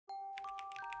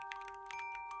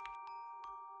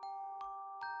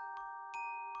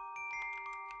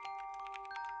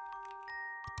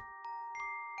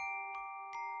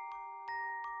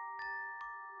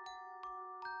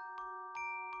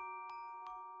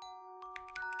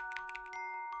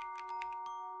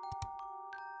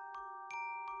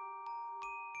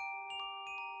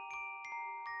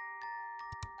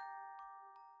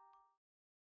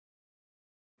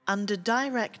Under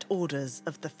direct orders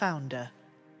of the Founder,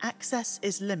 access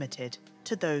is limited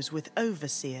to those with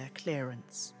Overseer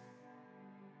clearance.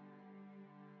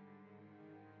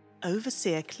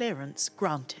 Overseer clearance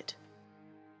granted.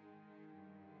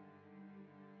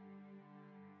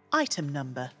 Item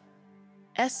number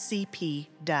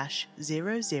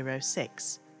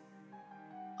SCP-006.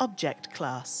 Object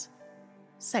class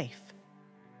Safe.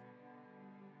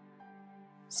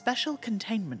 Special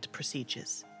containment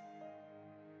procedures.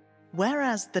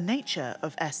 Whereas the nature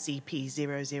of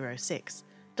SCP-006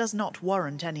 does not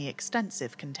warrant any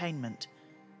extensive containment,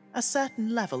 a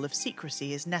certain level of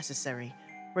secrecy is necessary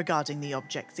regarding the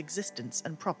object's existence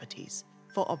and properties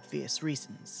for obvious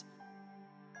reasons.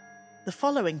 The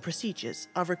following procedures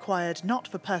are required not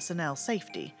for personnel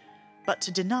safety, but to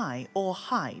deny or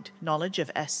hide knowledge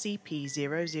of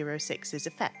SCP-006's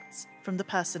effects from the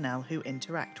personnel who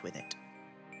interact with it.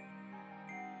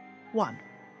 1.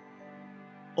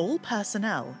 All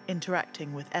personnel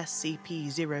interacting with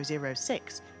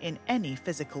SCP-006 in any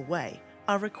physical way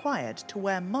are required to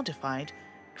wear modified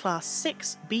Class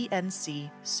 6 BNC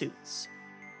suits.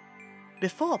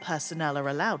 Before personnel are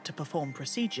allowed to perform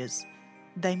procedures,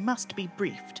 they must be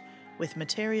briefed with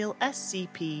material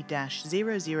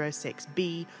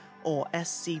SCP-006-B or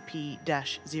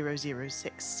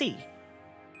SCP-006-C.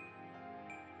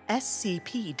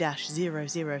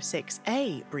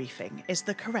 SCP-006-A briefing is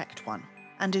the correct one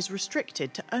and is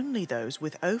restricted to only those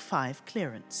with O5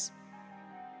 clearance.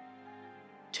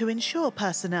 To ensure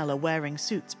personnel are wearing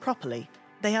suits properly,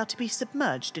 they are to be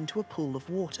submerged into a pool of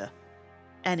water.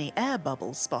 Any air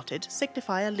bubbles spotted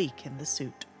signify a leak in the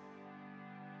suit.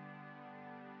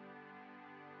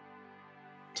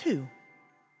 2.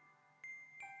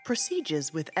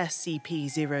 Procedures with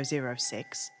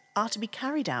SCP-006 are to be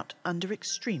carried out under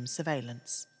extreme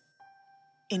surveillance.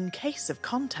 In case of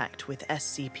contact with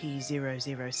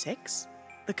SCP-006,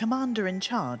 the Commander in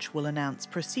charge will announce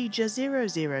Procedure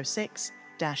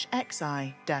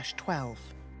 006-XI-12,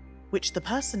 which the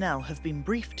personnel have been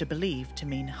briefed to believe to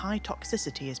mean high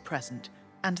toxicity is present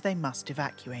and they must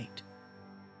evacuate.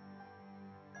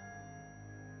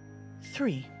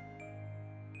 3.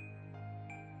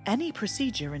 Any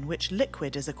procedure in which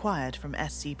liquid is acquired from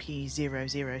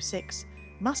SCP-006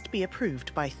 must be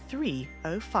approved by 3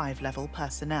 O5 level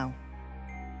personnel.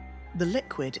 The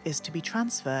liquid is to be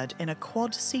transferred in a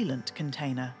quad sealant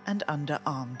container and under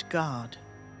armed guard.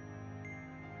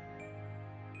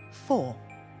 4.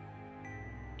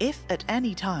 If at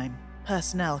any time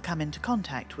personnel come into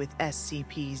contact with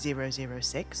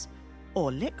SCP-006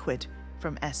 or liquid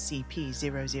from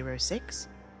SCP-006,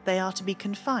 they are to be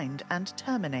confined and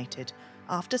terminated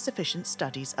after sufficient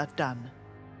studies are done.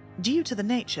 Due to the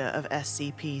nature of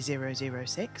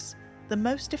SCP-006, the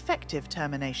most effective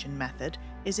termination method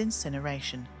is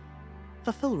incineration.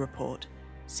 For full report,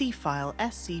 see file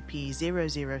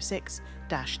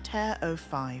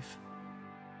SCP-006-TER-05.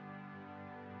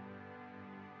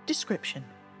 Description: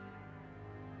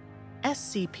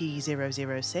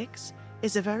 SCP-006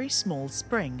 is a very small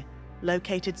spring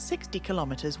located 60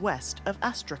 kilometers west of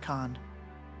Astrakhan.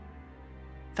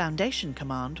 Foundation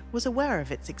Command was aware of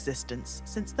its existence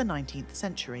since the 19th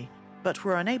century, but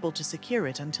were unable to secure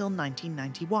it until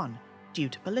 1991 due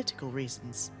to political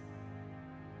reasons.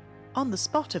 On the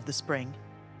spot of the spring,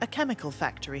 a chemical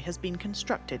factory has been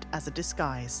constructed as a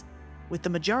disguise, with the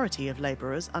majority of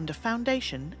labourers under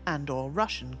Foundation and/or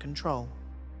Russian control.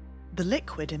 The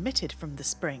liquid emitted from the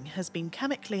spring has been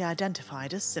chemically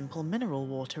identified as simple mineral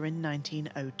water in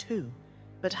 1902,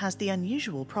 but has the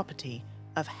unusual property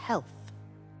of health.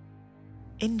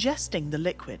 Ingesting the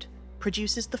liquid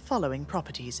produces the following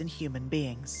properties in human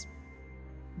beings: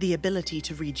 the ability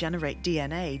to regenerate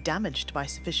DNA damaged by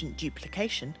sufficient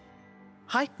duplication,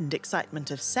 heightened excitement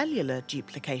of cellular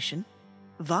duplication,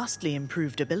 vastly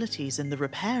improved abilities in the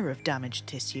repair of damaged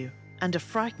tissue, and a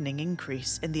frightening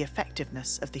increase in the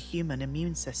effectiveness of the human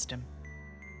immune system.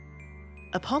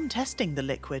 Upon testing the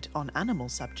liquid on animal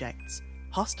subjects,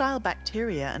 hostile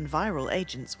bacteria and viral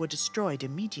agents were destroyed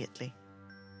immediately.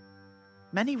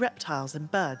 Many reptiles and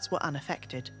birds were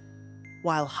unaffected,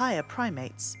 while higher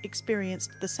primates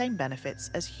experienced the same benefits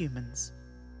as humans.